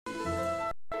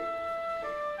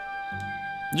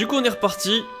Du coup on est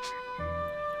reparti.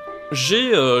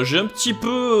 J'ai un petit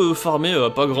peu farmé,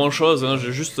 pas grand chose, hein,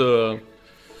 j'ai juste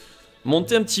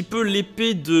monté un petit peu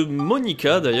l'épée de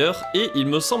Monica d'ailleurs. Et il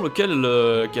me semble qu'elle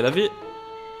avait...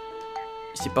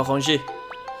 Il s'est pas rangé.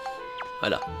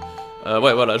 Voilà.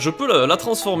 Ouais voilà, je peux la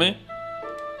transformer.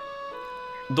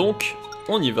 Donc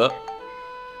on y va.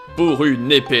 Pour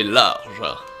une épée large.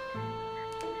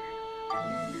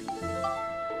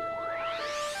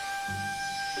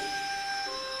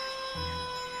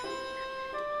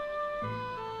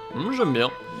 J'aime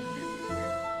bien.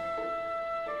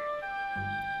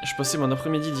 Je passais mon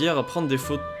après-midi d'hier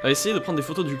à essayer de prendre des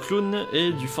photos du clown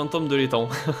et du fantôme de l'étang.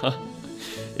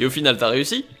 Et au final, t'as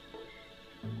réussi?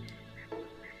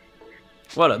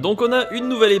 Voilà, donc on a une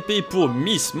nouvelle épée pour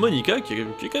Miss Monica, qui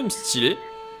est quand même stylée.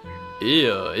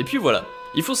 Et puis voilà.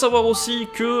 Il faut savoir aussi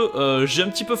que j'ai un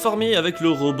petit peu farmé avec le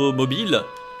robot mobile.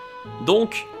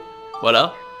 Donc,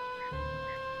 voilà.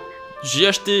 J'ai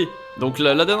acheté... Donc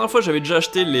la dernière fois, j'avais déjà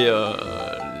acheté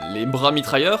les bras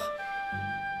mitrailleurs.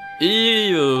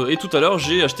 Et tout à l'heure,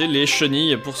 j'ai acheté les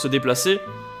chenilles pour se déplacer,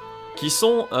 qui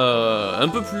sont un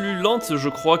peu plus lentes, je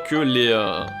crois, que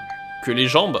les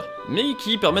jambes, mais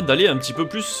qui permettent d'aller un petit peu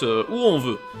plus où on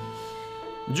veut.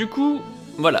 Du coup,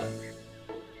 voilà.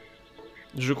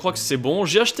 Je crois que c'est bon.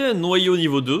 J'ai acheté un noyau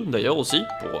niveau 2, d'ailleurs, aussi,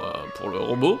 pour le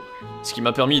robot, ce qui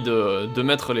m'a permis de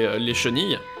mettre les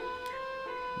chenilles.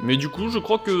 Mais du coup, je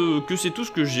crois que c'est tout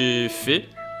ce que j'ai fait.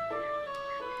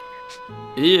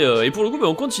 Et pour le coup,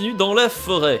 on continue dans la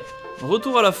forêt.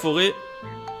 Retour à la forêt,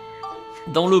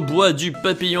 dans le bois du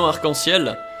papillon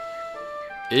arc-en-ciel.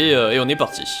 Et on est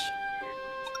parti.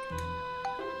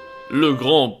 Le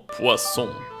grand poisson.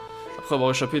 Après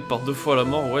avoir échappé par 2 fois à la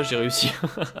mort, ouais, j'ai réussi.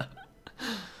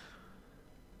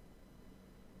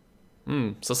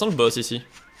 Ça sent le boss ici.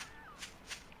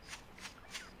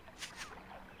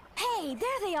 Hey,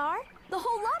 there they are. The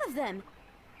whole lot of them.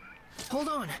 Hold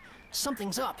on.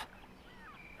 Something's up.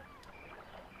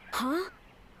 Huh?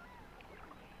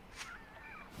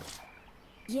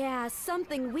 Yeah,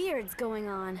 something weird's going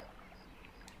on.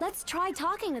 Let's try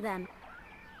talking to them.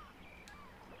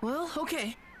 Well,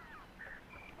 okay.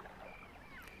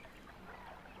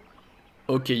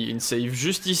 Ok, il y a une save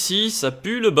juste ici, ça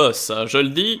pue le boss, hein, je le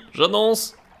dis,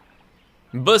 j'annonce.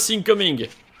 Boss incoming.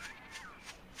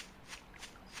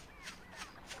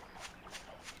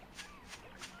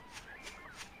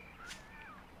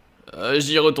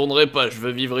 J'y retournerai pas, je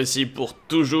veux vivre ici pour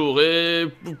toujours et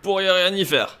vous pourriez rien y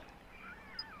faire.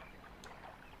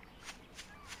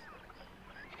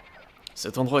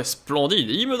 Cet endroit est splendide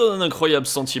et il me donne un incroyable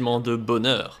sentiment de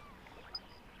bonheur.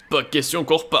 Pas question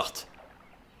qu'on reparte.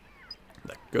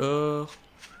 D'accord.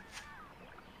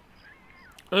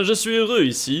 Je suis heureux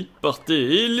ici,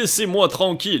 partez et laissez-moi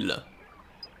tranquille.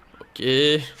 Ok.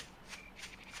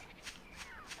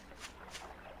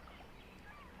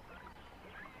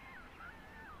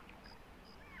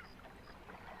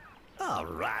 Ah,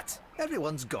 rat.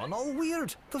 Everyone's gone all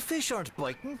weird. The fish aren't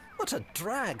biting. What a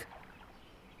drag.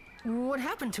 What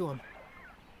happened to him?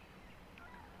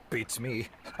 Beats me.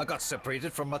 I got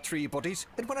separated from my 3 buddies,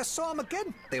 and when I saw them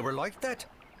again, they were like that.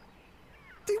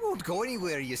 They won't go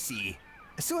anywhere, you see.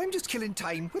 So I'm just killing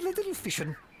time with a little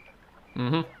fishing.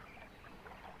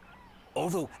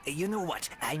 Although, you know what?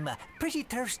 I'm pretty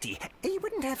thirsty. You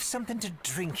wouldn't have something to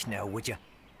drink now, would you?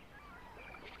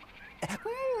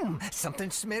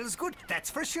 Something smells good, that's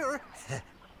for sure.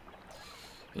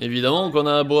 Évidemment qu'on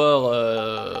a à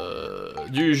boire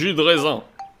du jus de raisin.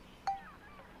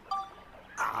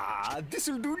 Ah,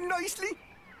 this'll do nicely.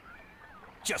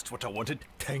 Just what I wanted,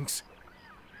 thanks.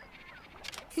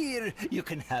 Here, you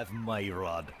can have my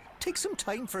rod. Take some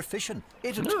time for fishing.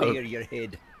 It'll clear your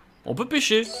head. On peut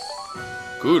pêcher.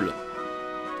 Cool.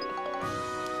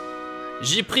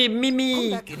 J'ai pris Mimi.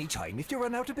 Come back anytime if you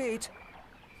run out of bait.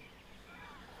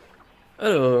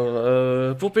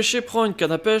 Alors, pour pêcher, prends une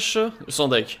canne à pêche sans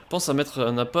deck. Pense à mettre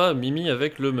un appât Mimi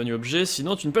avec le menu objet,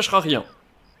 sinon tu ne pêcheras rien.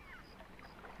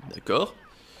 D'accord.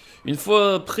 Une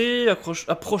fois prêt,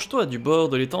 approche-toi du bord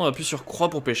de l'étang, appuie sur croix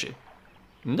pour pêcher.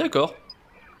 D'accord.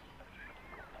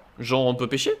 Genre, on peut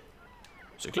pêcher?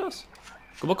 C'est classe.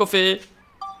 Comment qu'on fait?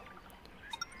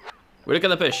 Où est la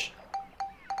canne à pêche?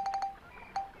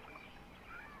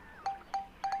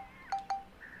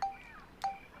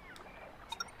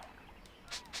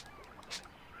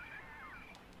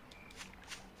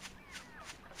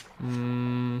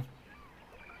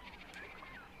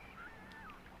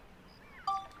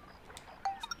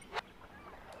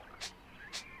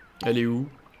 Elle est où?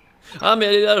 Ah mais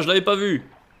elle est là, je l'avais pas vue.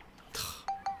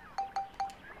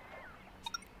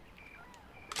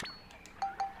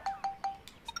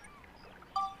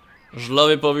 Je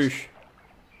l'avais pas vu.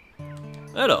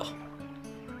 Alors.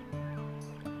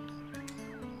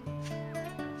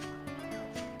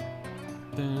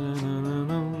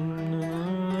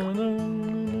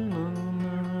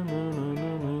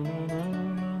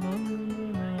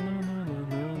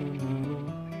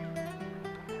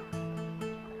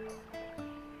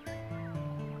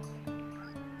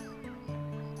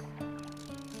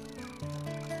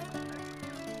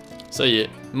 Ça y est,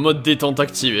 mode détente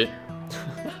activé.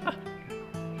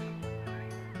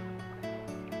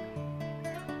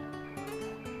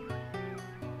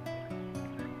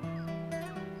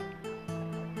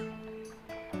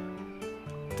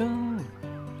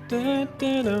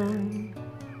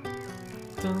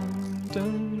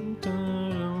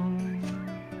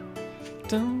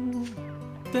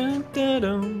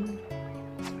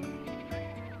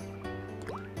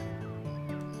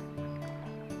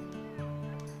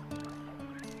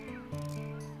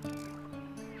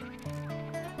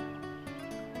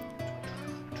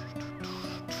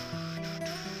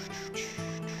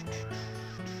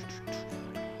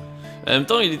 En même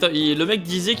temps, le mec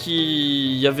disait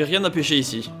qu'il y avait rien à pêcher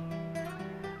ici.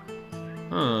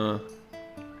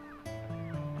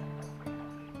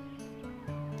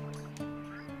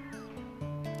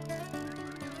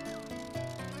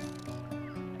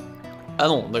 Ah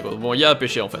non, d'accord. Bon, il y a à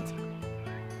pêcher en fait.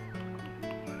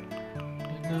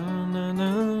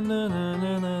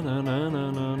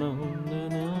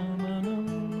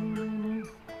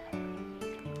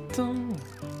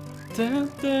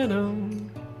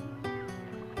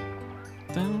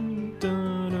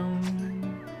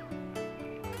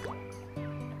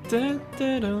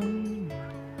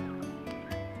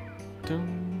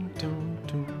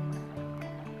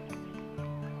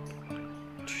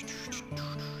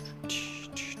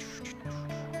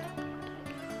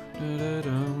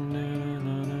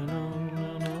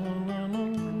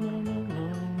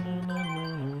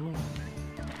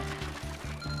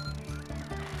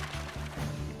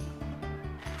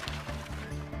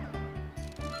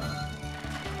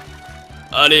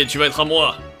 Allez, tu vas être à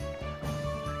moi.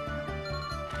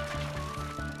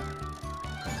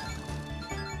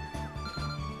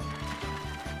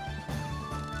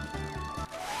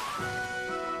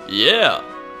 Yeah.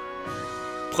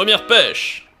 Première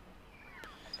pêche.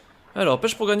 Alors,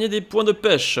 pêche pour gagner des points de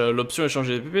pêche. L'option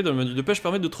échanger des PP dans le menu de pêche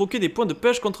permet de troquer des points de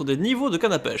pêche contre des niveaux de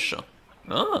canne à pêche.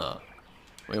 Ah.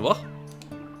 Voyons voir.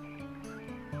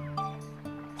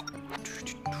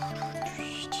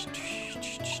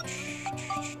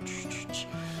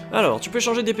 Alors, tu peux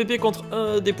changer des PP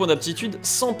contre des points d'aptitude.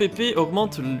 100 PP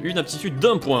augmente une aptitude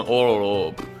d'un point. Oh là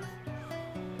là.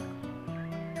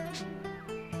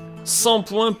 100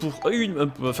 points pour une...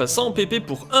 Enfin, 100 PP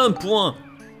pour un point.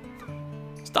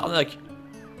 C'est arnaque.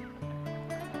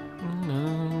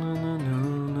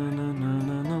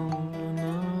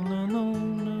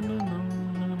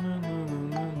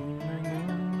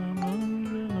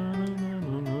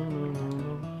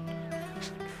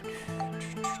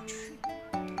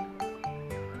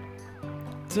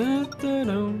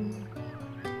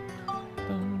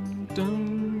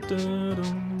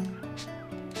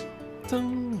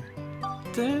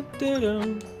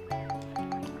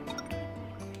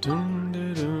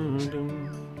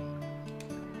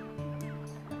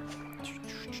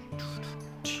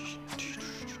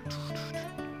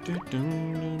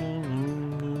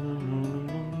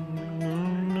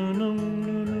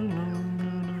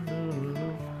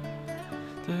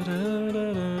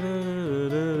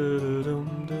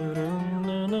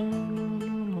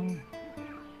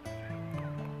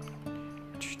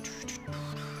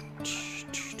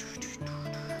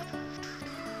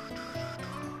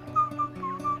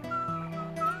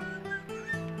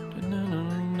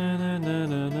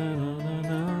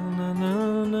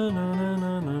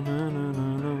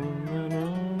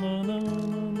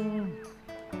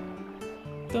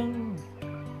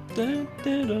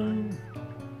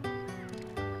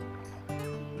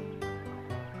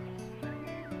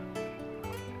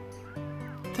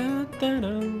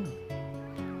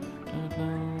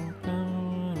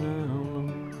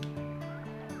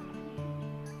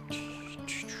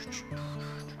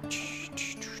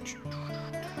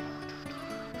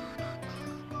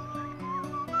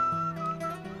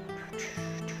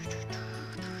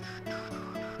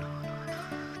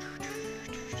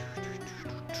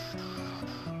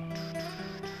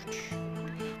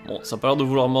 Bon, ça a pas l'air de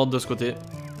vouloir mordre de ce côté.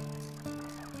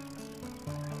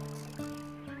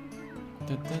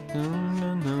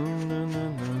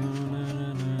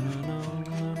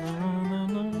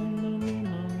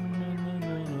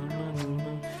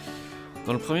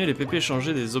 Dans le premier, les PP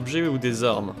échangeaient des objets ou des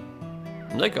armes.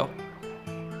 D'accord.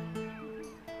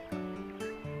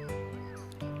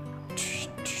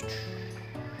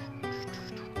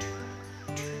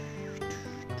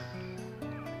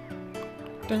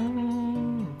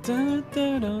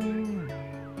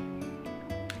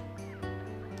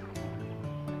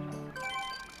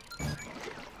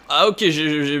 Ah ok, j'ai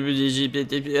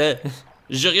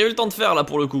rien eu le temps de faire là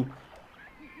pour le coup.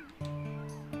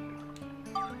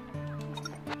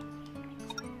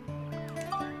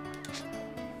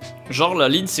 Genre la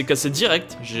ligne s'est cassée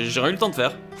direct, j'ai rien eu le temps de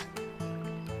faire.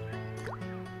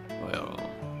 Ouais,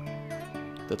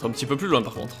 peut-être un petit peu plus loin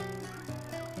par contre.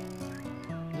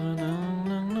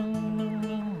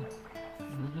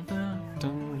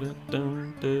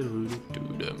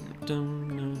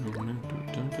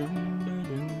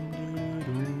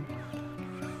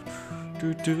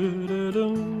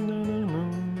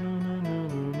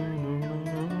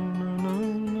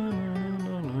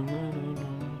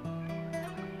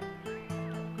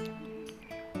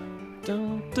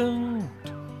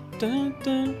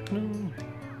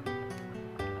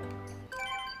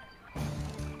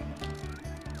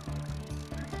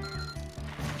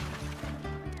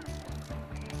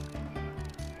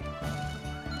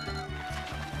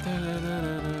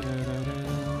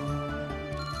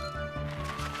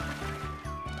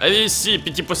 Allez ici,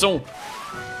 petit poisson.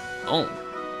 Oh,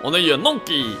 on a eu un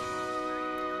Anki.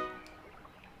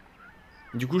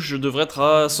 Du coup, je devrais être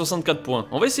à 64 points.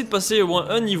 On va essayer de passer au moins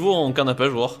un niveau en canne à pêche,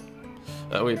 voir.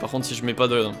 Ah oui, par contre, si je mets pas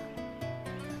de...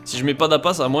 Si je mets pas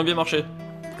d'appât, ça va moins bien marcher.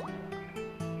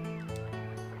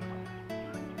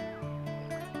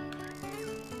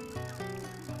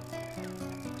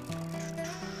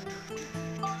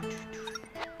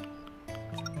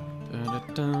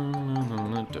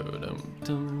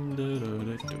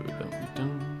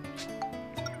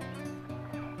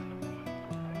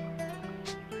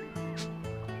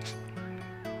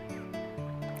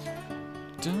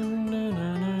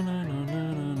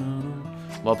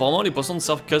 Bon, apparemment, les poissons ne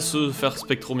servent qu'à se faire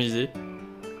spectromiser.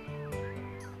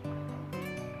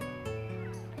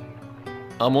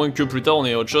 À moins que plus tard on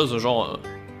ait autre chose, genre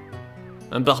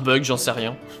un barbug, j'en sais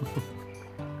rien.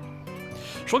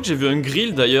 Je crois que j'ai vu un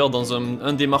grill d'ailleurs dans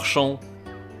un des marchands.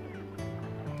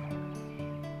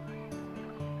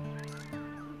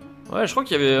 Ouais, je crois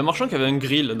qu'il y avait un marchand qui avait un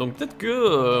grill, donc peut-être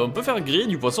que on peut faire griller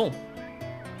du poisson.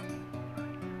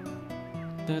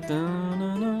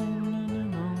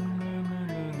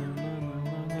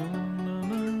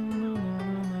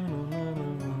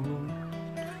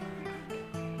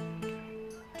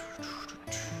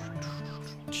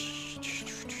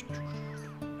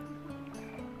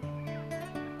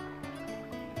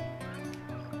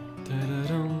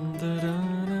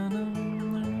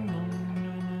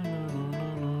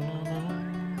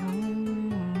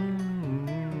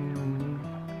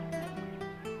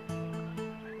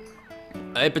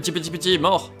 Allez, petit,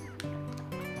 mort.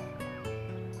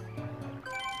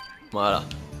 Voilà.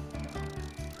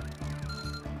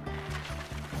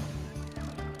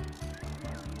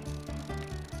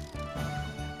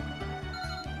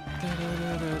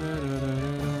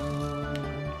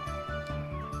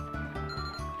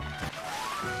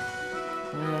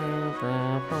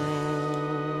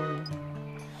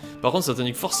 Par contre, ça te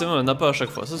nique forcément un appât à chaque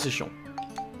fois, ça c'est chiant.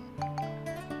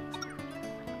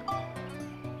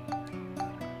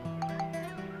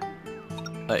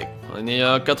 Allez, on est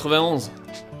à 91.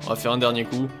 On va faire un dernier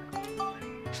coup.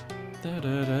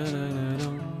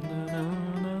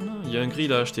 Il y a un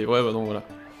grill à acheter. Ouais, bah donc voilà.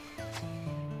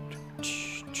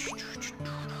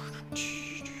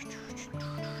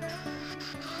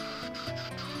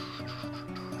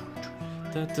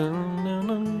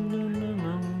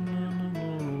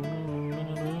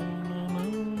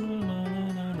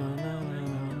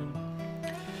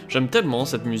 J'aime tellement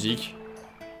cette musique.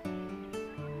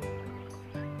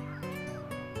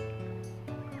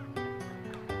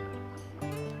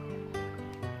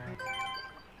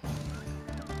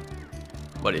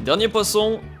 Bon allez, dernier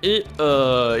poisson et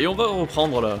on va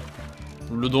reprendre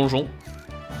le donjon.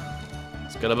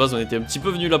 Parce qu'à la base on était un petit peu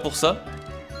venu là pour ça.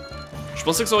 Je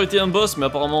pensais que ça aurait été un boss mais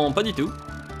apparemment pas du tout.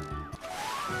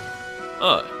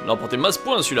 Ah, il a emporté masse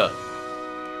points celui-là.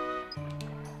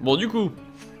 Bon du coup.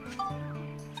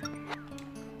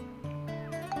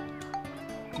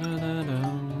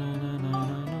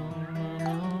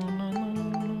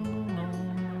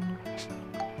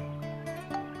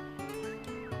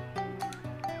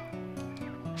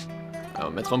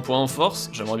 Alors, mettre un point en force,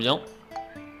 j'aimerais bien.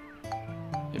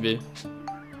 Eh bien.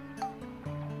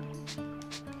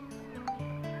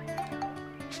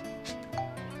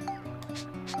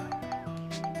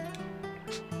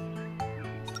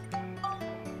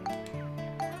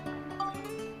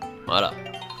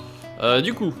 Voilà.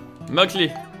 Du coup, ma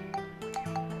clé.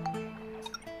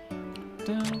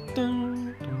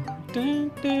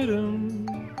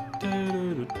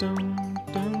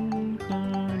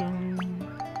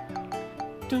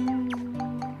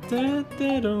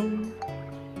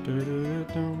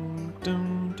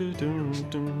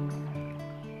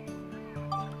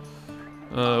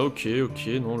 Ok,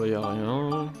 non là y'a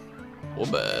rien. Bon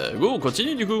bah go, on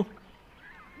continue du coup.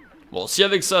 Bon, si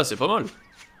avec ça, c'est pas mal.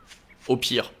 Au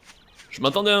pire. Je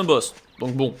m'attendais à un boss,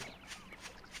 donc bon.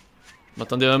 Je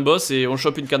m'attendais à un boss et on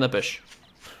chope une canne à pêche.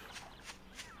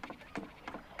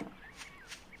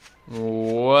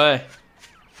 Ouais.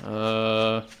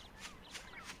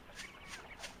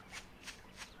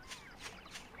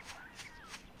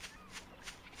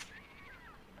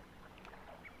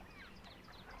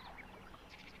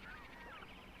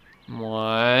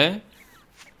 Ouais.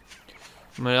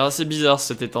 Il m'a l'air assez bizarre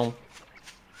cet étang.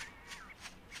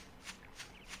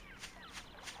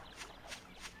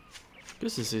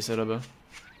 Qu'est-ce que c'est ça là-bas?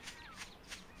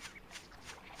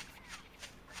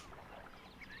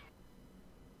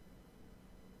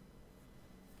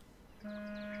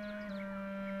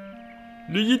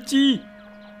 Le Yeti!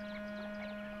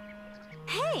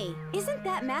 Hey, isn't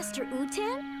that Master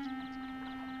Utan?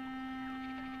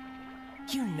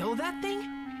 You know that thing?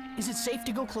 Is it safe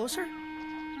to go closer?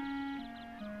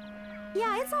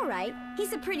 Yeah, it's alright.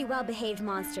 He's a pretty well-behaved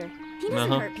monster. He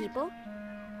doesn't hurt people.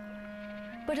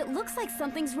 But it looks like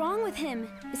something's wrong with him.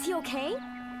 Is he okay?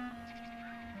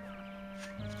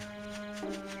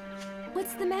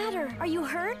 What's the matter? Are you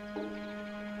hurt?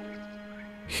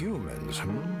 Humans,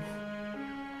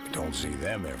 Don't see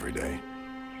them every day.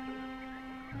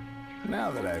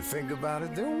 Now that I think about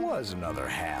it, there was another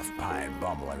half-pine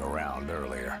bumbling around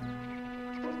earlier.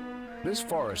 This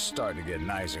forest's starting to get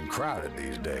nice and crowded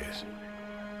these days.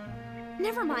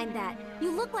 Never mind that.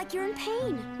 You look like you're in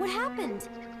pain. What happened?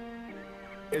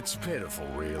 It's pitiful,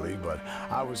 really, but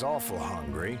I was awful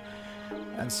hungry,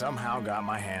 and somehow got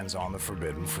my hands on the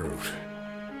forbidden fruit.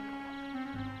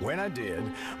 When I did,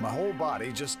 my whole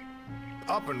body just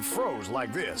up and froze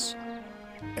like this,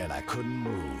 and I couldn't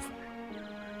move.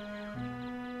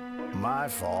 My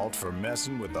fault for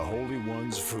messing with the Holy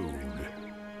One's food.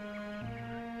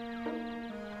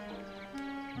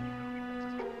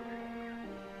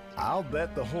 I'll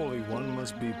bet the Holy One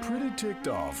must be pretty ticked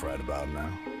off right about now.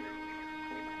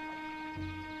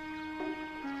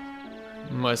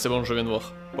 Ouais, c'est bon, je viens de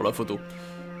voir pour la photo.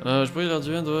 Je pourrais l'air du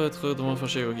bien doit être vraiment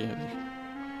fâché, ok.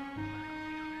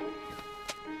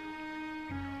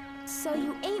 So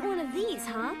you ate one of these,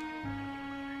 huh?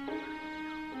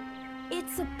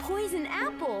 It's a poison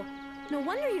apple. No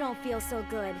wonder you don't feel so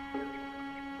good.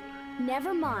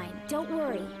 Never mind, don't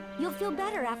worry. You'll feel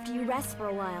better after you rest for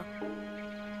a while.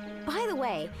 By the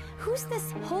way, who's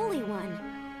this Holy One?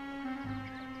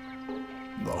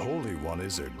 The Holy One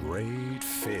is a great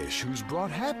fish who's brought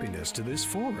happiness to this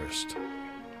forest.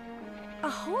 A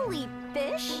holy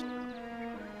fish?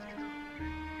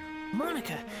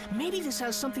 Monica, maybe this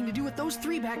has something to do with those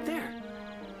three back there.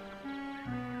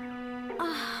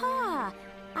 Aha!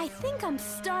 I think I'm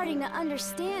starting to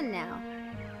understand now.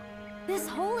 This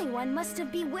Holy One must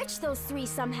have bewitched those three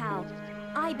somehow.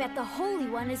 I bet the Holy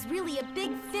One is really a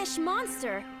big fish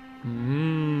monster.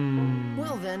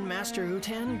 Well then, Master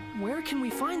Utan, where can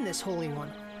we find this Holy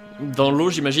One? Dans l'eau,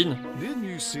 j'imagine. Didn't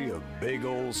you see a big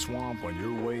old swamp on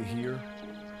your way here?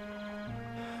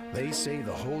 They say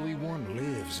the Holy One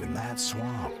lives in that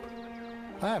swamp.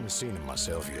 I haven't seen him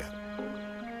myself yet.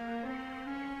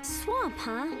 Swamp,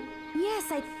 huh?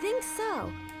 Yes, I think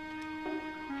so.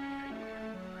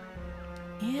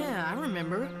 Yeah, I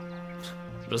remember.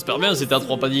 J'espère bien, c'était à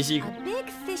 3 pas d'ici. A big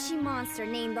fishy monster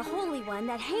named the Holy One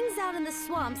that hangs out in the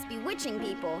swamps bewitching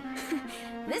people.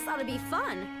 This ought to be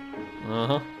fun.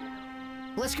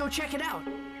 Let's go check it out.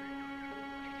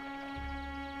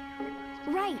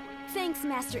 Right. Thanks,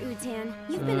 Master Utan.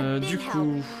 You've been a big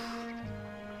help.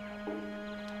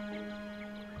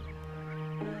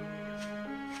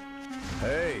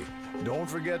 Hey, don't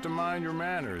forget to mind your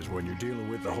manners when you're dealing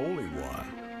with the Holy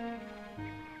One.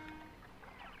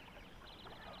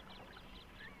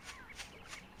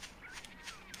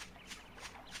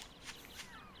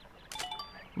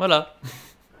 Voilà.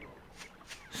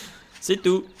 C'est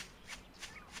tout.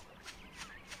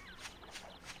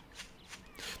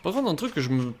 Par contre, un truc que je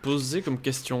me posais comme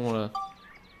question là.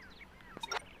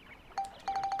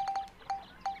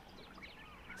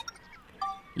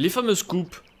 Les fameuses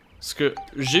coupes. Parce que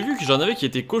j'ai vu que j'en avais qui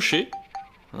étaient cochées.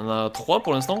 Il y en a 3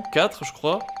 pour l'instant, 4 je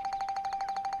crois.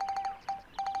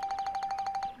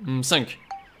 5.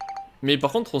 Mais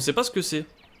par contre, on sait pas ce que c'est.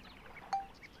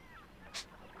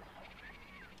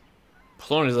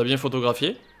 Pourtant, on les a bien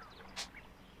photographiés.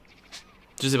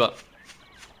 Je sais pas.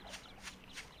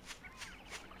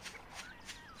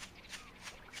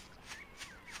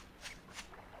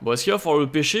 Bon, est-ce qu'il va falloir le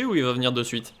pêcher ou il va venir de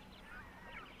suite?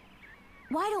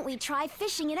 Why don't we try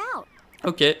fishing it out?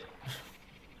 Ok.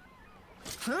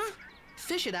 Huh?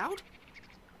 Fish it out?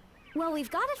 Well, we've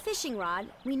got a fishing rod.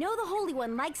 We know the Holy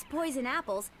One likes poison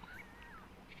apples.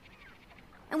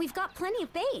 And we've got plenty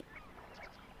of bait.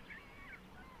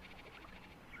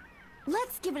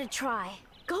 Let's give it a try.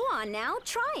 Go on now,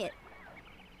 try it.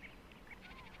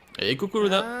 Et coucou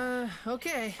Luna.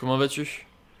 Okay. Comment vas-tu?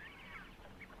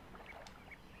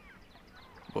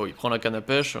 Bon, il prend la canne à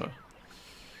pêche.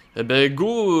 Eh ben,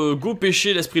 go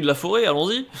pêcher l'esprit de la forêt,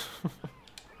 allons-y.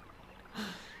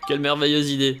 Quelle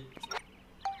merveilleuse idée.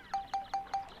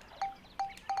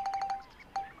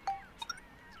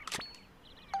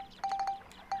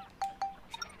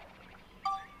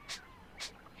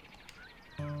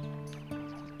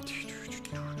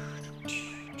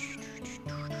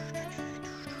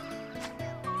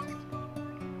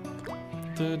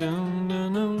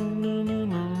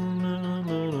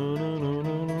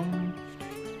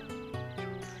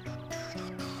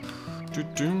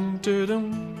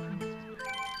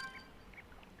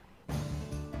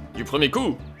 Du premier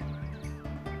coup.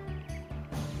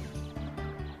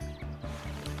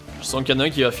 Je sens qu'il y en a un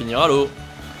qui va finir à l'eau.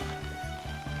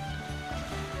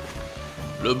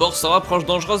 Le bord se rapproche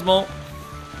dangereusement.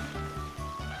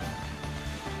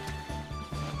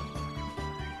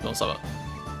 Non, ça va.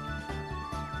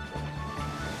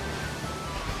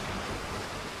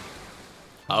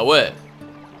 Ah ouais.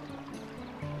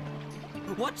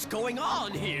 What's going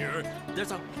on here?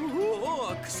 There's a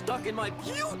hook stuck in my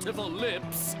beautiful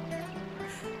lips.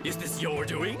 Is this your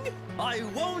doing? I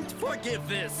won't forgive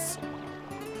this.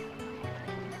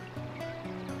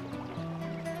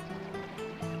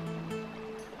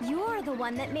 You're the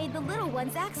one that made the little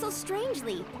ones act so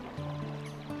strangely.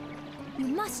 You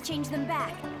must change them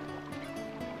back.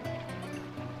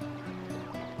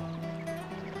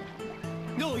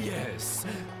 Oh yes,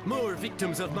 more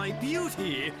victims of my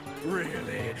beauty.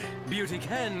 Really, beauty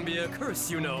can be a curse,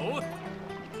 you know.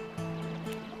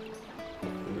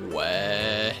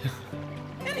 Ouais.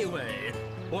 Anyway,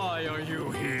 why are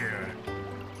you here?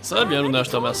 Ça va bien Luna,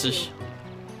 je te remercie.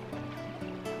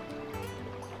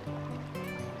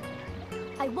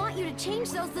 I want you to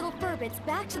change those little fur-bits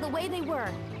back to the way they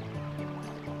were.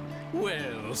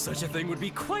 Well, such a thing would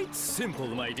be quite simple,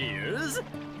 my dears.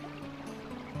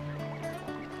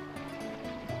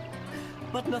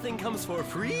 But nothing comes for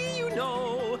free, you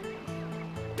know.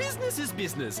 Business is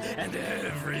business, and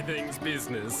everything's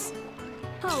business.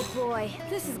 Oh boy,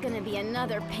 this is gonna be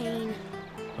another pain.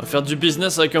 On va faire du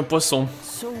business avec un poisson.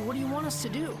 So what do you want us to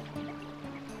do?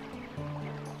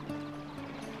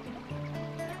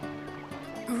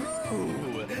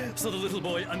 Ooh, so the little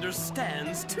boy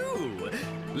understands too.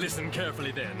 Listen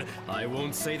carefully then. I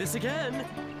won't say this again.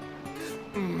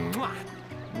 Mwah.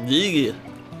 Dig.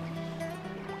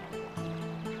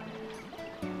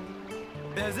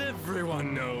 As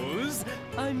everyone knows,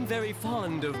 I'm very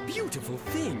fond of beautiful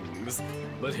things.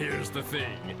 But here's the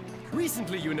thing.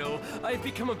 Recently, you know, I've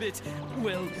become a bit,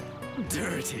 well,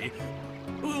 dirty.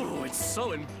 Ooh, it's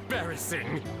so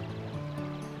embarrassing.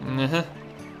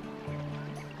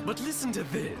 But listen to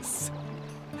this.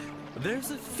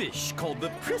 There's a fish called the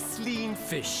pristine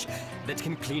fish that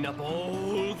can clean up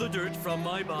all the dirt from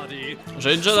my body.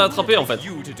 J'avais déjà l'attrapé en fait.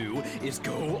 You to do is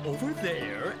go over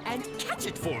there and catch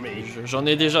it for me. J'en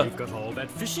ai déjà. You've got all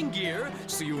that fishing gear,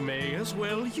 so you may as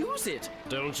well use it,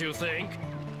 don't you think?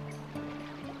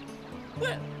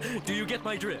 Well, do you get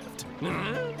my drift?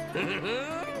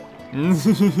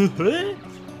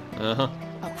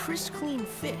 A pristine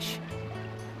fish.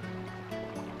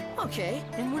 Okay,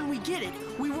 and when we get it,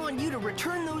 we want you to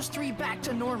return those 3 back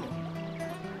to normal.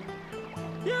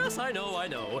 Yes, I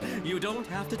know. You don't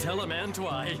have to tell a man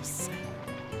twice.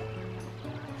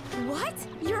 What?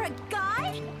 You're a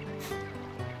guy?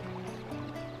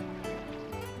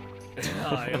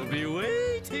 I'll be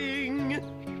waiting.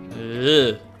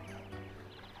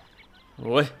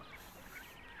 Ouais.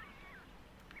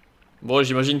 Bon,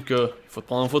 j'imagine que il faut te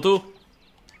prendre en photo.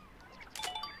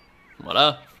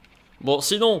 Voilà. Bon,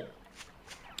 sinon,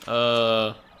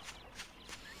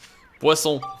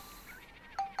 poisson.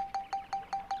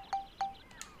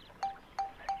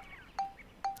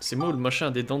 C'est moi le machin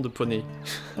a des dents de poney.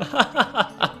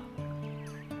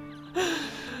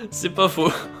 C'est pas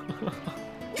faux.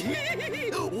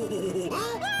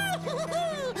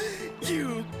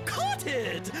 You caught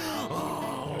it!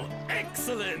 Oh,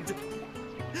 excellent!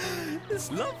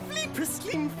 This lovely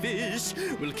pristine fish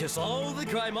will kiss all the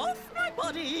grime off my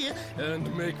body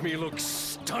and make me look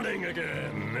stunning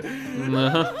again.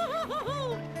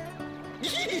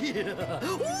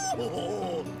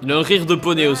 Il a un rire de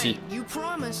poney aussi. You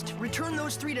promised. Return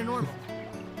those 3 to normal.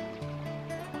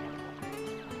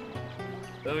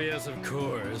 Oh yes, of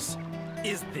course.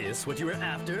 Is this what you were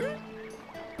after?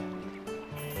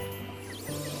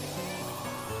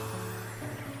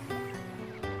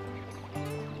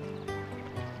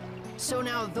 So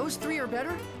now those three are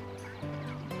better?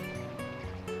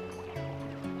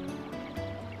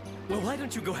 Well, why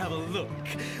don't you go have a look?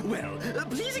 Well,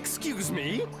 please excuse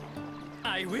me.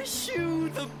 I wish you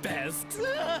the best.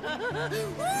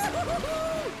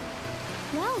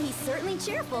 Well, he's certainly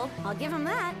cheerful. I'll give him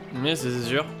that. Mais c'est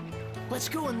sûr. Let's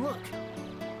go and look.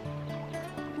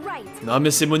 Right. Non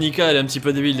mais c'est Monica, elle est un petit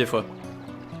peu débile des fois.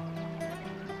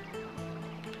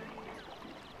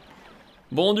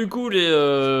 Bon du coup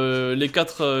les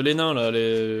quatre les nains là,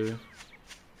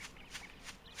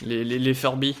 les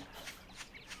Furby.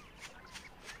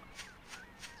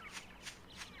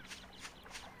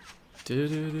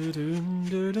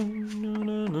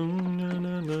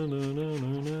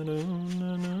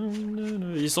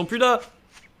 Ils sont plus là.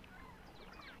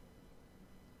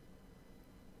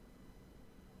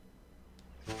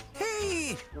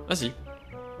 Hey! Ah si.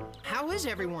 How is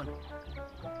everyone?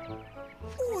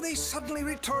 Oh, they suddenly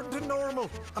returned to normal.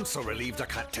 I'm so relieved I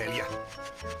can't tell you.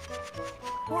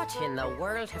 What in the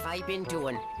world have I been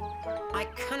doing? I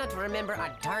cannot remember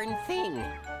a darn thing.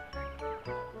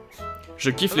 Je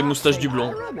kiffe les moustaches du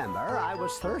blond. I remember I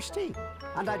was thirsty,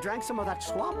 and I drank some of that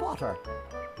swamp water.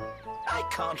 I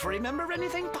can't remember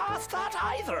anything past that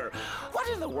either. What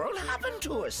in the world happened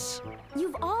to us?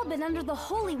 You've all been under the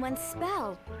Holy One's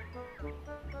spell.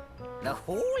 The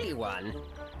Holy One?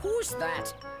 Who's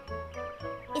that?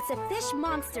 It's a fish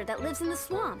monster that lives in the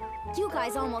swamp. You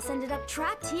guys almost ended up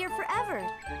trapped here forever.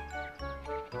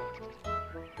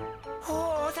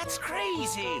 Oh, that's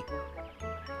crazy.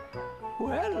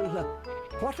 Well,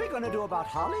 what are we going to do about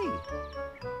Holly?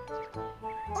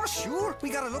 Oh, sure, we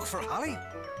gotta look for Holly.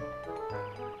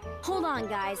 Hold on,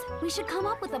 guys. We should come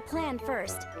up with a plan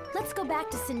first. Let's go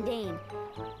back to Sindain.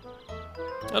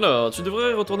 Alors, tu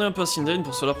devrais retourner un peu à Sindain,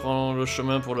 pour cela prends le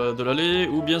chemin pour de l'aller,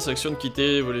 ou bien sélectionne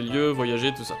quitter, les lieux,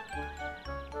 voyager, tout ça.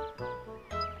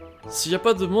 S'il n'y a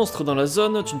pas de monstre dans la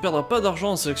zone, tu ne perdras pas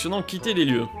d'argent en sélectionnant quitter les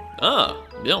lieux. Ah,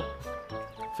 bien.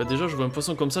 En fait, déjà, je vois un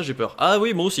poisson comme ça, j'ai peur. Ah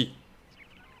oui, moi aussi.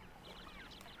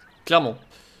 Clairement.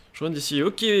 Je reviens d'ici.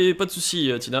 Ok, pas de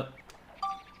soucis, Tina.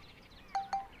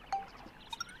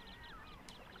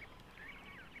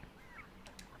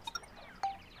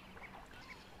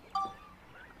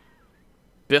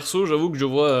 Perso, j'avoue que je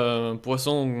vois un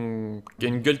poisson qui a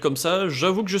une gueule comme ça,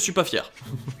 j'avoue que je suis pas fier.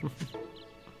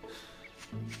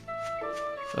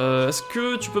 Est-ce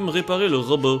que tu peux me réparer le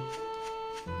robot?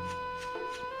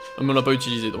 Ah, mais on l'a pas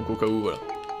utilisé, donc au cas où, voilà.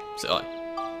 C'est vrai.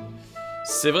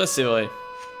 C'est vrai, c'est vrai.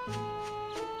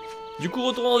 Du coup,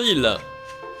 retour en ville.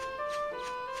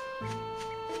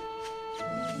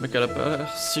 Le mec, elle a pas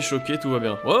l'air si choqué, tout va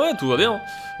bien. Ouais, tout va bien.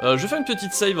 Je vais faire une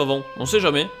petite save avant, on sait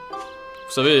jamais.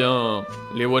 Vous savez, hein,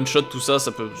 les one-shots, tout ça,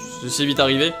 ça peut si vite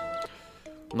arriver.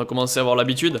 On a commencé à avoir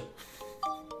l'habitude.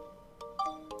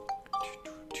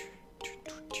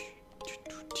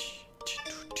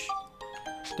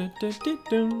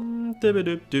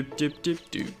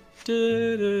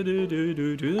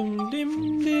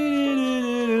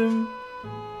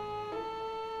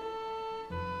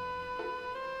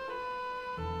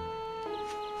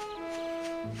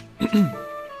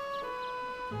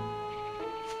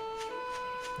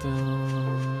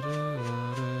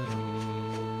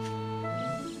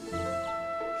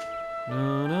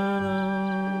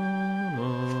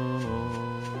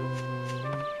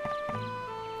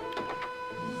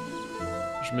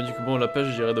 Je me dis que bon, la pêche,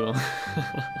 j'irai demain.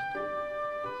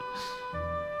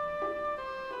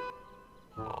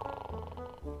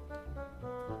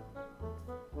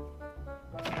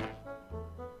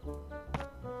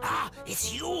 Ah,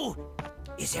 it's you!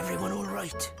 Is everyone all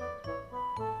right?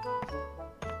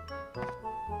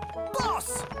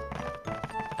 Boss!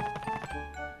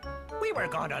 We were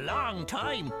gone a long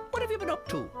time. What have you been up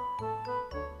to?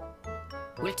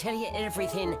 We'll tell you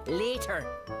everything later.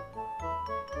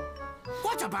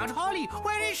 What about Holly?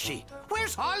 Where is she?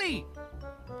 Where's Holly?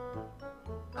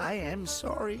 I am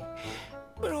sorry,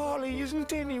 but Holly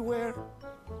isn't anywhere.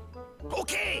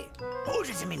 Okay, hold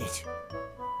it a minute.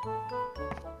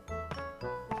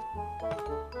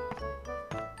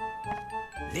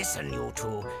 Listen, you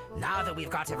two. Now that we've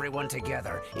got everyone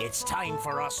together, it's time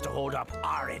for us to hold up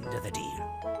our end of the deal.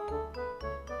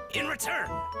 In return,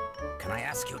 can I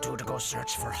ask you two to go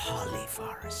search for Holly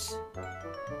for us?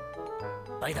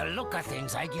 By the look of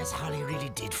things, I guess Holly really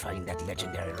did find that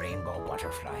legendary rainbow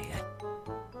butterfly.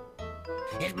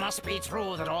 It must be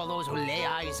true that all those who lay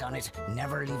eyes on it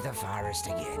never leave the forest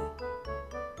again.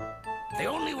 The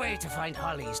only way to find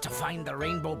Holly is to find the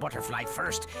rainbow butterfly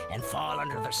first and fall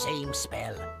under the same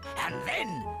spell. And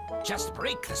then, just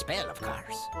break the spell, of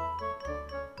course.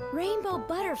 Rainbow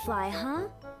butterfly, huh?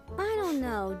 I don't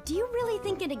know. Do you really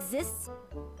think it exists?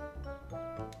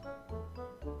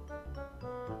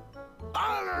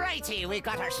 Alrighty, we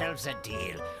got ourselves a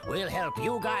deal. We'll help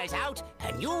you guys out,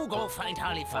 and you go find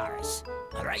Holly for us.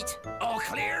 Alright? All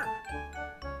clear?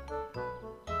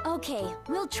 Okay,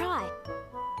 we'll try.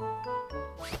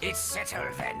 It's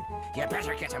settled then. You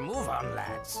better get a move on,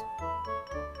 lads.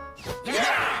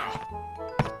 Yeah!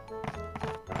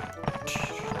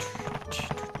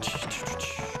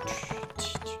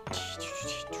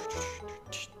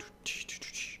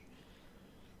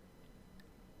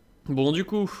 Bon, du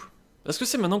coup, est-ce que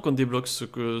c'est maintenant qu'on débloque ce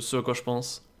à quoi je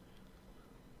pense?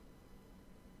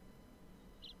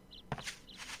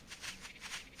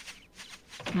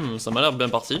 Ça m'a l'air bien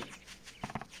parti.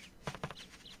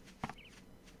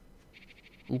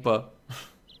 Ou pas.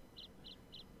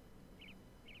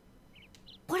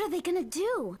 What are they gonna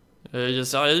do? Je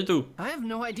sais rien du tout. I have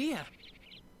no idea.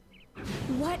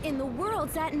 What in the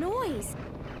world's that noise?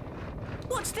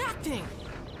 What's that thing?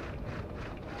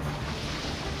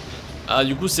 Ah,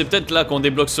 du coup, c'est peut-être là qu'on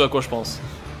débloque ce à quoi je pense.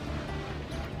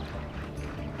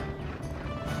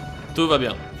 Tout va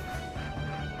bien.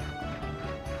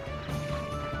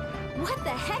 What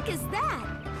the heck is that?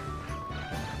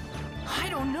 I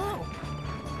don't know.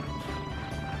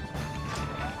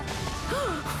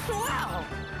 Wow!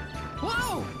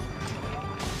 Whoa!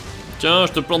 Tiens,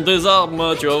 je te plante des arbres,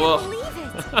 moi, tu vas voir.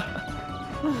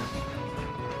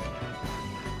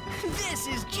 This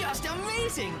is just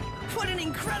amazing! What an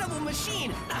incredible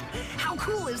machine! How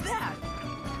cool is that?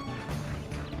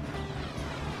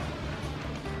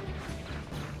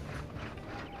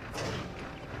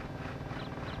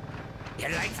 You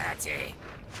like that, eh?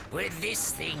 With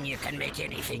this thing, you can make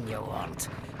anything you want.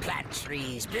 Plant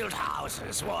trees, build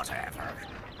houses, whatever.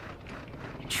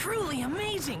 Truly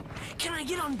amazing! Can I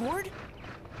get on board?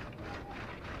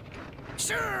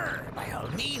 Sure, by all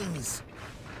means.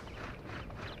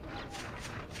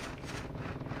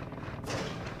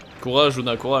 Courage,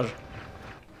 Luna, courage.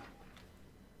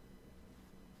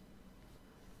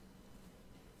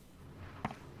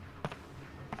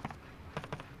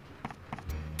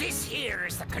 This here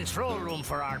is the control room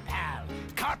for our pal,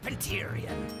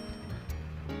 Carpenterian.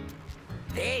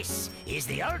 This is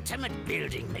the ultimate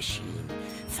building machine,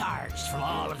 forged from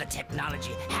all of the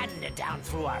technology handed down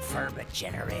through our fervent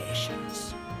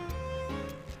generations.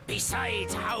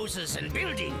 Besides houses and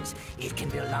buildings, it can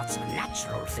build lots of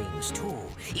natural things too,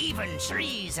 even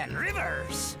trees and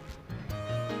rivers.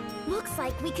 Looks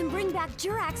like we can bring back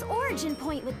Jurak's origin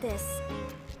point with this.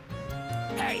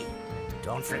 Hey,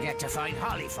 don't forget to find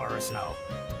Holly for us now.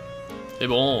 C'est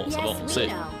bon, c'est Yes, bon, we c'est.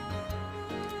 know.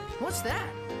 What's that?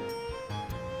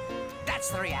 That's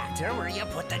the reactor where you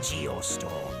put the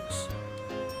geostones.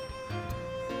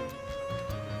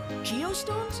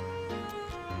 Geostones?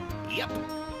 Yep.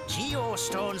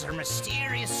 Geostones are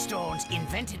mysterious stones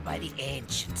invented by the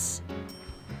ancients.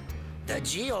 The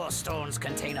geostones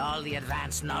contain all the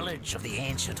advanced knowledge of the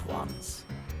ancient ones.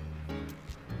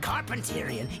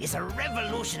 Carpenterian is a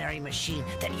revolutionary machine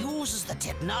that uses the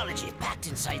technology packed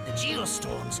inside the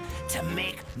geostones to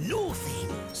make new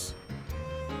things.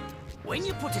 When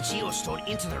you put a geostone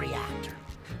into the reactor,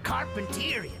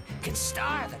 Carpenterian can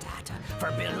store the data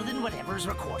for building whatever is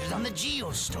recorded on the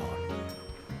geostone.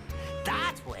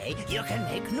 That way, you can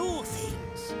make new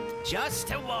things. Just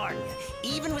to warn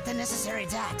you, even with the necessary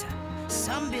data,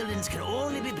 some buildings can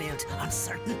only be built on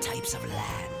certain types of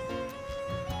land.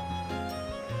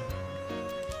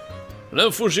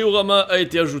 L'infogéorama a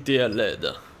été ajouté à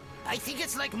l'aide. I think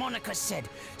it's like Monica said,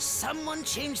 someone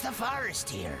changed the forest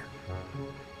here.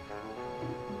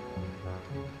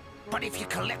 But if you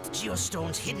collect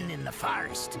geostones hidden in the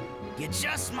forest, you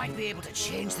just might be able to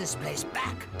change this place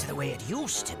back to the way it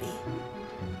used to be.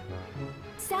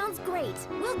 Sounds great.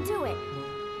 We'll do it.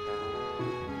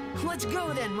 Let's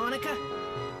go then, Monica.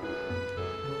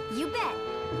 You bet.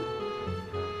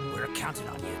 We're counting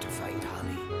on you to find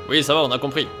Holly. Oui, ça va, on a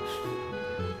compris.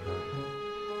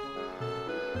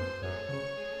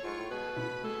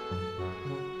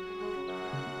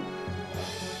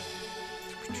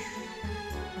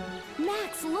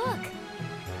 Max, look!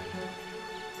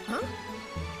 Huh?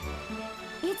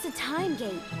 It's a time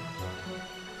gate.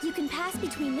 You can pass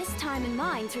between this time and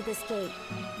mine through this gate.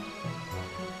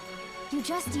 You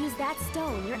just use that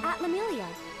stone, you're at Lemuria.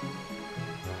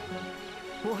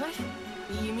 What?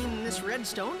 You mean this red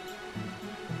stone?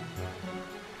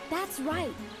 That's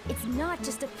right. It's not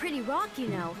just a pretty rock, you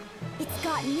know. It's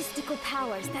got mystical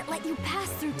powers that let you pass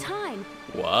through time.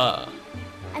 Wow.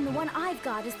 And the one I've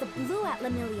got is the blue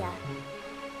Atlamilia.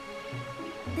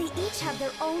 They each have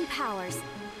their own powers.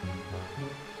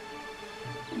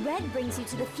 Red brings you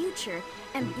to the future,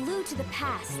 and blue to the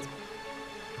past.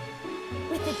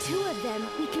 With the two of them,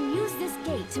 we can use this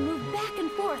gate to move back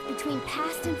and forth between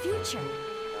past and future.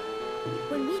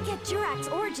 When we get Jurak's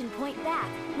origin point back,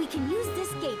 we can use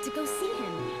this gate to go see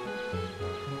him.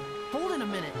 Hold on a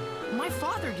minute. My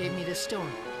father gave me this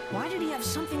stone. Why did he have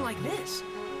something like this?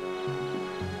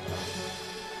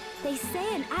 They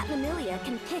say an Atlamilia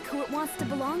can pick who it wants to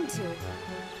belong to.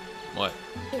 Ouais.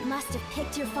 It must have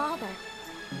picked your father.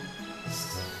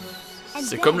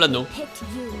 C'est comme l'anneau. Picked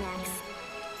you, Max.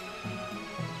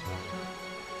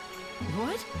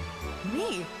 What?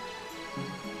 Me?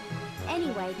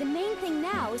 Anyway, the main thing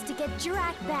now is to get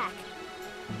Jurak back.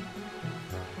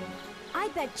 I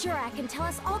bet Jurak can tell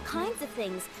us all kinds of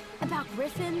things. About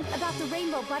Griffin, about the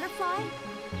rainbow butterfly.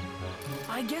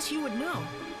 I guess you would know.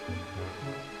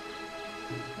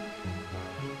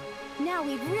 Now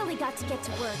we've really got to get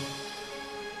to work.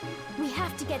 We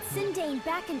have to get Sindain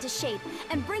back into shape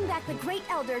and bring back the Great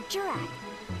Elder Jurak.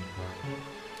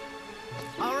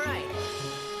 All right.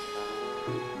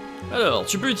 Alors,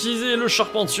 tu peux utiliser le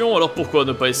charpention, alors pourquoi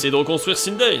ne pas essayer de reconstruire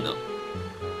Sindain?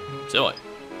 C'est vrai.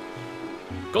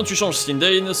 Quand tu changes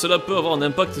Sindain, cela peut avoir un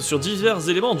impact sur divers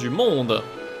éléments du monde.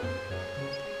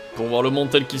 Pour voir le monde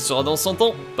tel qu'il sera dans 100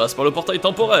 ans, passe par le portail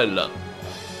temporel.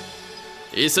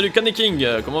 Et salut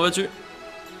Kaneking, comment vas-tu?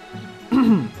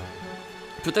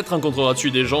 Peut-être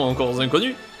rencontreras-tu des gens encore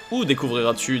inconnus, ou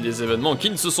découvriras-tu des événements qui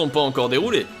ne se sont pas encore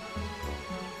déroulés.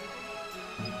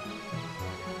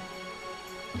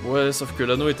 Ouais, sauf que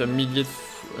l'anneau est un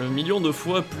million de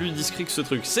fois plus discret que ce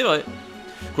truc, c'est vrai.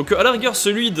 Quoique, à la rigueur,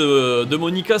 celui de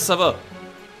Monica, ça va.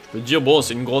 Je peux te dire, bon,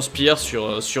 c'est une grosse pierre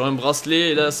sur un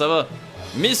bracelet, et là, ça va.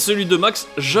 Mais celui de Max,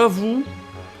 j'avoue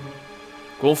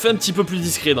qu'on fait un petit peu plus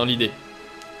discret dans l'idée.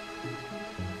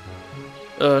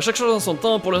 Chaque chose en son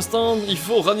temps, pour l'instant, il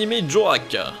faut ranimer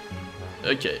Jurak.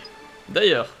 Ok.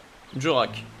 D'ailleurs,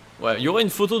 Jurak. Ouais, il y aura une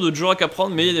photo de Jurak à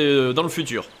prendre, mais dans le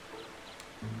futur.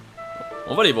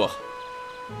 On va les voir.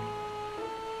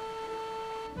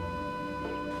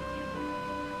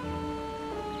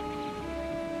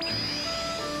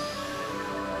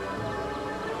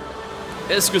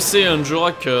 Est-ce que c'est un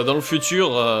Jurak dans le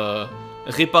futur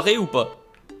réparé ou pas?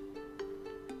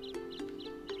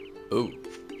 Oh.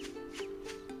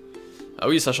 Ah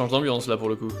oui, ça change d'ambiance là pour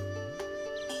le coup.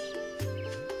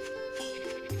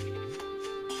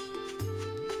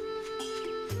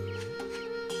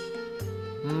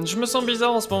 Je me sens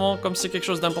bizarre en ce moment, comme si quelque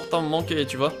chose d'important me manquait,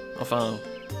 tu vois. Enfin...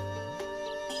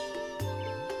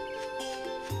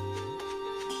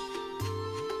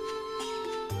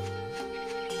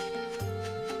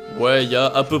 Ouais, il y a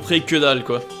à peu près que dalle,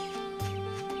 quoi.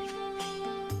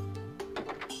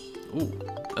 Ouh,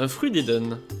 un fruit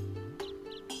d'Eden.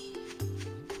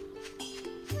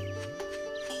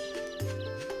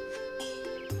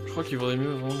 Je crois qu'il vaudrait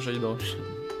mieux vraiment que j'aille dans...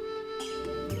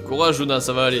 Courage, Luna,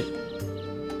 ça va aller.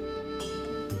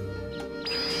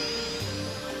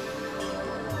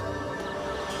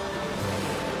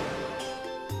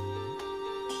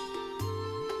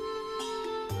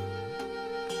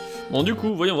 Bon, du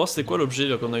coup, voyons voir c'était quoi l'objet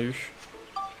là qu'on a eu.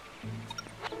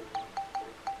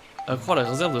 Accroît la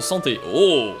réserve de santé.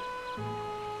 Oh!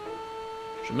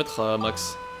 Je vais mettre à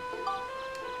Max.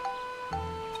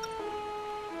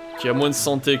 Qui a moins de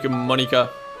santé que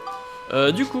Monica.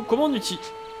 Du coup, comment on utilise...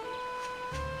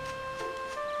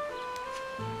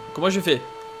 Comment j'ai fait?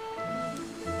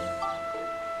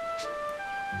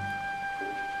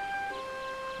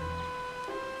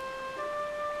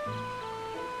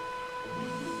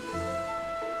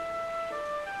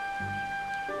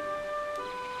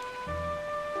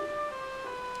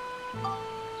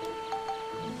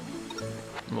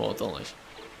 Bon, attendez.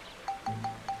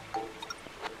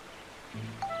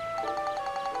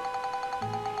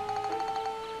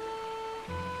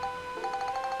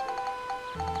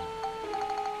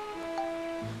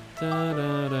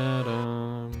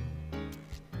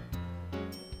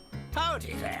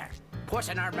 Howdy there.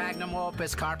 Putting our magnum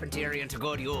opus Carpenterian to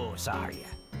good use, are you?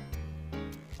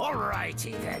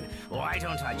 Alrighty then. Why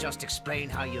don't I just explain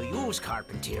how you use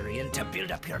Carpenterian to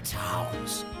build up your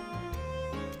towns?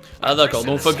 Ah d'accord,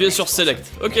 donc faut appuyer sur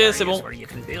Select. Ok, c'est bon.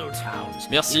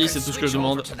 Merci, c'est tout ce que je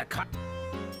demande. Ça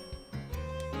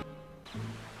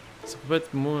peut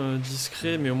être moins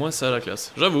discret, mais au moins ça a la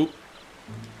classe. J'avoue.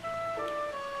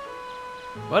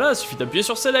 Voilà, il suffit d'appuyer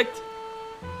sur Select.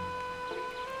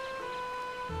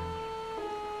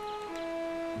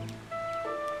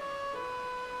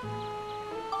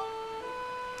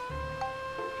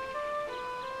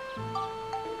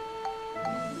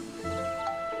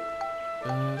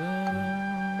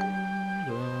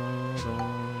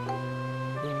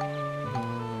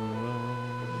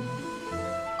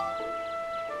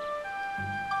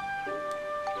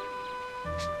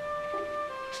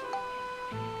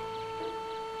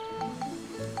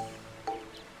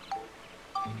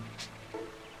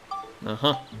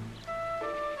 Uh-huh.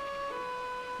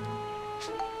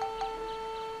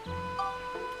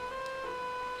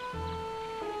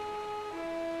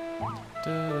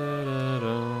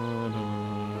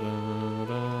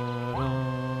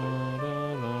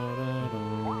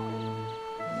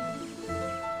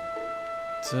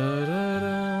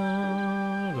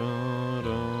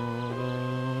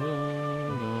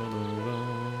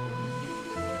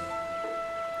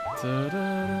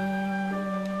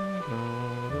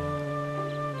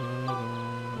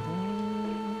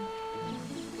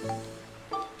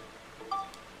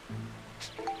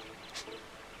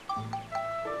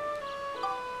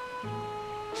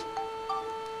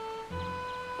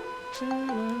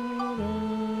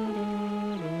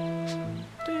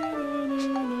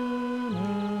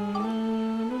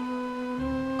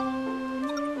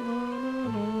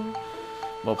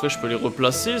 Bon après je peux les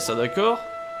replacer, ça d'accord.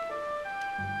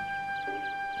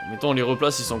 Mettons on les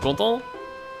replace, ils sont contents.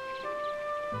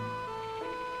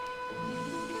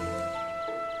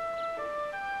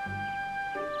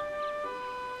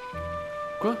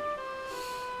 Quoi?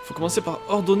 Faut commencer par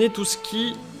ordonner tout ce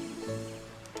qui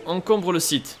encombre le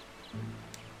site.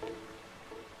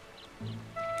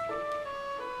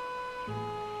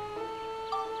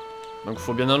 Donc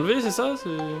faut bien enlever, c'est ça?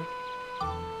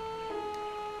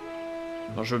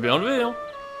 Enfin, je veux bien enlever, hein.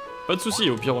 Pas de soucis,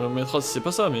 au pire on le mettra si c'est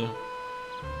pas ça, mais...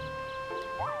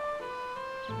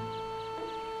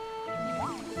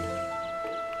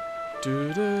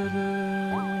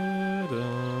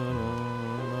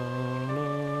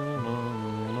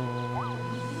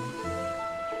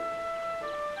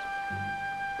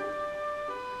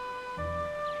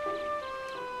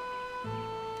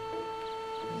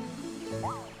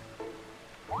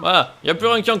 Voilà, y a plus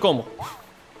rien qui encombre.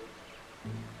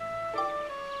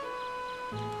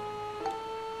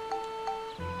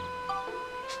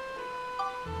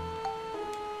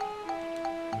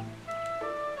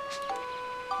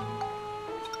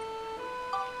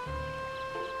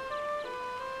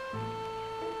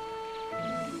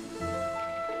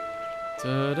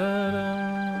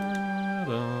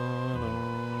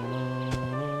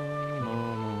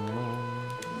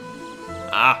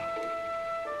 Ah!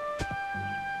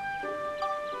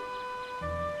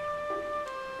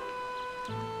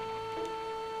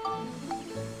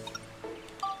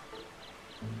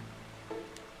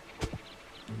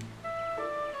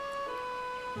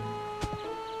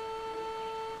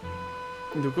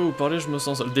 De quoi vous parlez, je me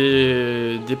sens seul.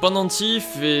 Des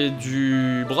pendentifs et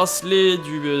du bracelet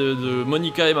de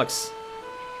Monica et Max.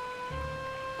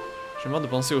 J'ai marre de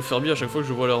penser aux Furby à chaque fois que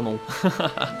je vois leur nom.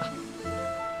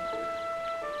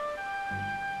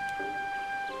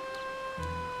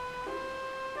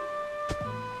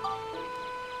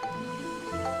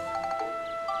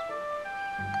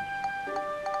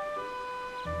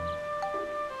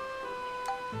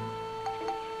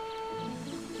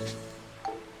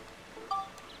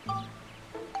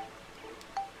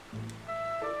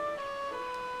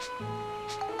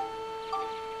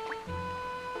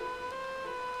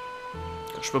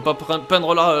 Je peux pas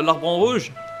peindre l'arbre en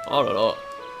rouge? Oh là là.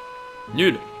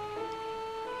 Nul.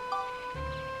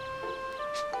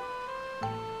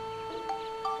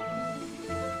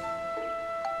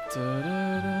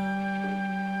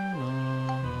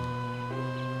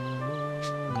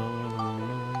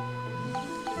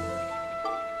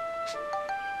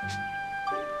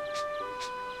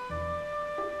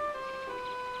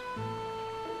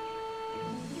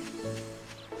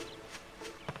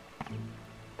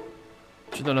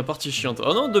 Dans la partie chiante.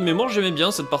 Ah non, de mémoire j'aimais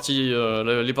bien cette partie,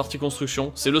 les parties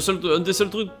construction. C'est un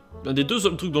des deux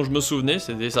seuls trucs dont je me souvenais,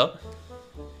 c'était ça.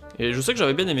 Et je sais que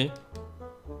j'avais bien aimé.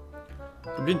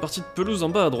 J'ai oublié une partie de pelouse en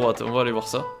bas à droite, on va aller voir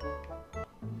ça.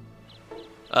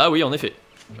 Ah oui, en effet.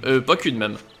 Pas qu'une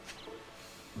même.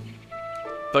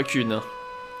 Pas qu'une.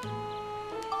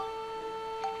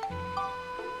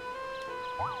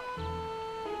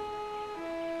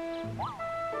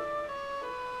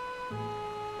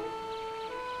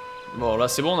 Bon, là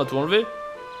c'est bon, on a tout enlevé.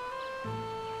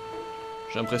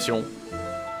 J'ai l'impression.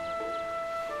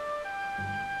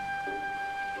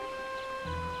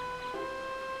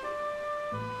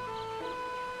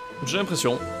 J'ai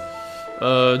l'impression.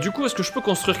 Du coup, est-ce que je peux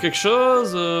construire quelque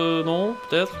chose? Non,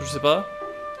 peut-être, je sais pas.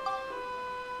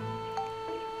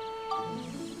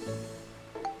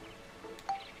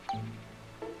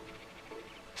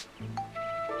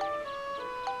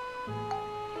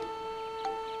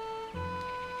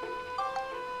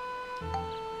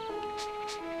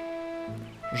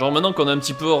 Genre maintenant qu'on a un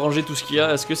petit peu rangé tout ce qu'il y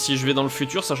a, est-ce que si je vais dans le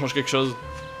futur, ça change quelque chose?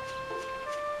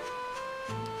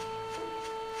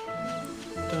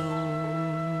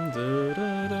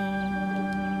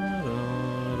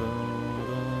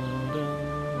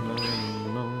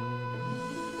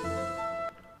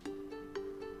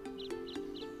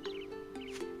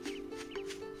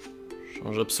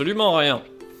 Change absolument rien.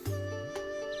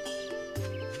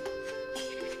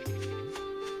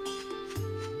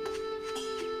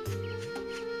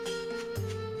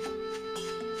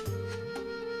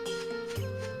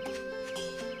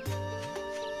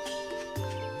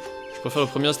 Je préfère le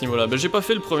premier à ce niveau-là. Ben j'ai pas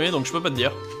fait le premier donc je peux pas te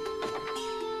dire.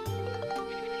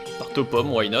 Tarte aux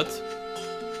pommes, why not?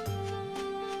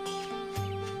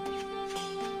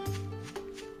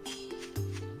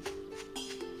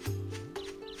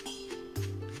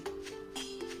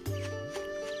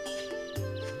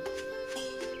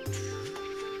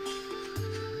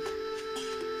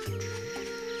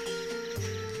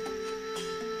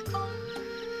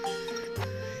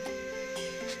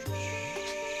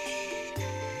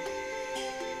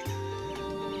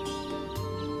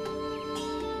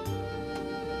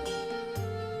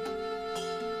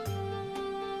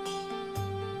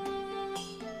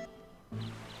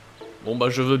 Bon bah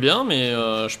je veux bien mais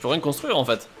je peux rien construire en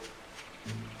fait.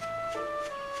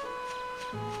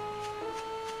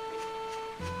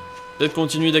 Peut-être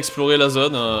continuer d'explorer la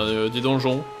zone des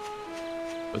donjons.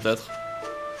 Peut-être.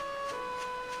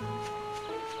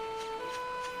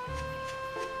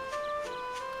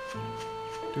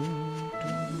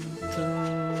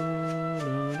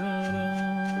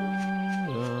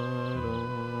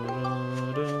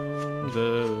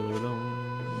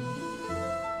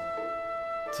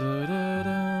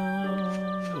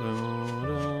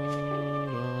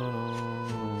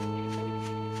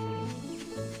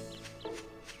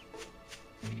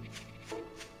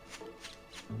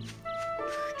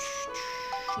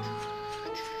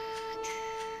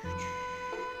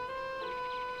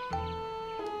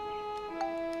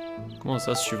 Comment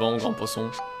ça, suivant, grand poisson?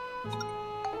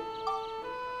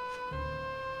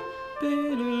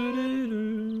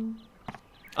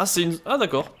 Ah, c'est une... Ah,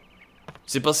 d'accord.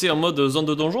 C'est passé en mode zone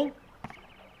de donjon?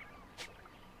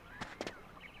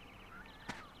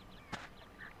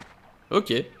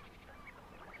 Ok.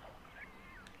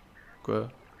 Quoi?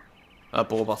 Ah,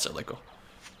 pour repartir, d'accord.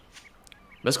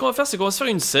 Bah, ce qu'on va faire, c'est qu'on va se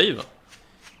faire une save.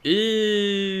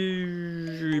 Et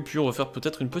puis on va faire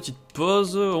peut-être une petite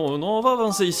pause. Non, on va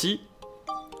avancer ici.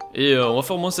 Et on va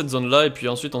faire au moins cette zone là. Et puis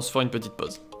ensuite on se fera une petite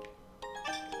pause.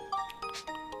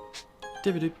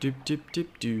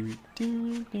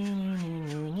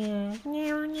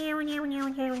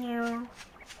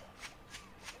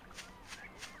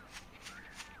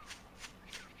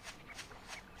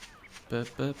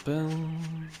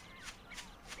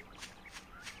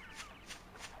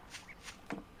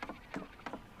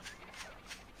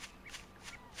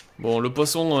 Bon, le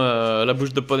poisson à la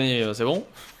bouche de poney, c'est bon.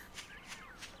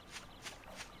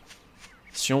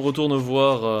 Si on retourne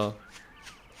voir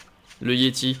le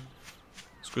Yeti,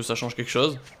 est-ce que ça change quelque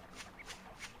chose?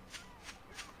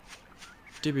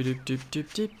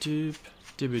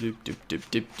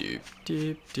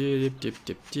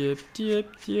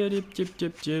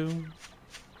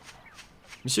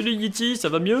 Monsieur le Yeti, ça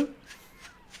va mieux?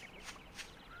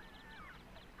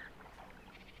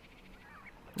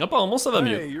 Apparemment ça va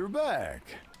mieux. Hey, you're back.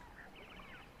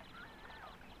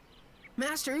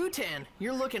 Master Utan,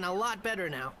 you're looking a lot better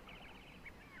now.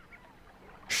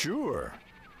 Sure.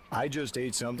 I just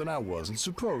ate something I wasn't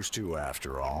supposed to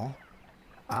after all.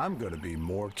 I'm gonna be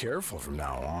more careful from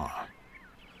now on.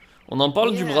 On en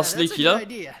parle du Yeah, bracelet that's a qu'il a,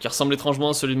 good idea. qui ressemble étrangement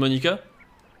à celui de Monica.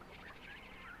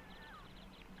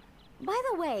 By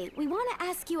the way, we want to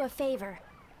ask you a favor.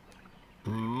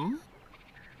 Hmm?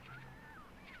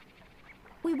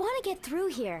 We want to get through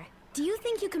here. Do you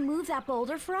think you can move that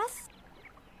boulder for us?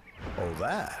 Oh,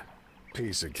 that?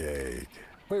 Piece of cake.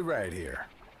 Wait right here.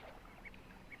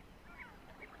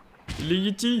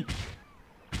 Les Yeti.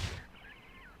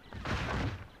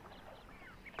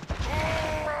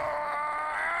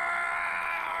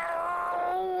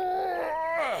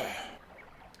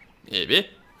 Eh bien,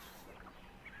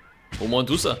 au moins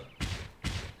tout ça.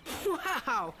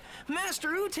 Wow!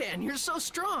 Master Utan, you're so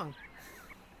strong.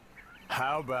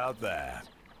 How about that?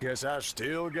 Guess I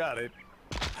still got it.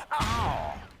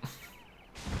 Ow!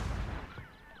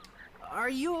 Are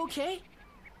you okay?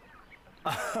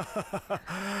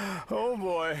 Oh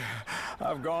boy,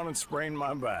 I've gone and sprained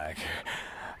my back.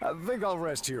 I think I'll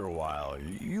rest here a while.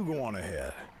 You go on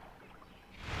ahead.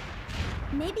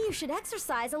 Maybe you should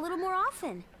exercise a little more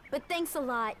often. But thanks a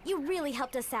lot. You really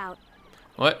helped us out.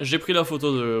 Ouais, j'ai pris la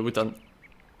photo de Wutan.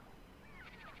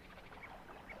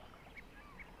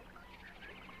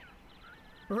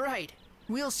 Right.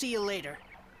 We'll see you later.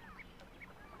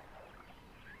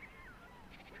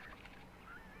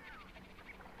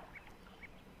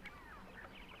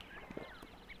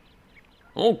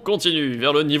 On continue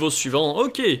vers le niveau suivant.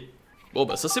 Ok. Bon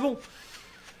bah ça c'est bon.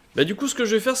 Bah du coup ce que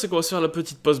je vais faire c'est qu'on va se faire la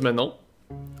petite pause maintenant.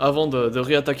 avant de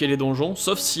réattaquer les donjons,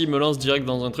 sauf s'il me lance direct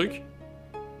dans un truc.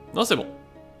 Non, c'est bon.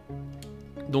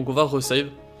 Donc on va resave.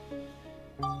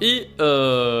 Et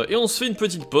on se fait une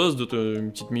petite pause de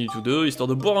une petite minute ou deux, histoire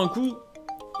de boire un coup.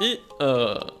 Et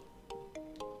on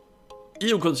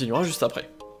continuera juste après.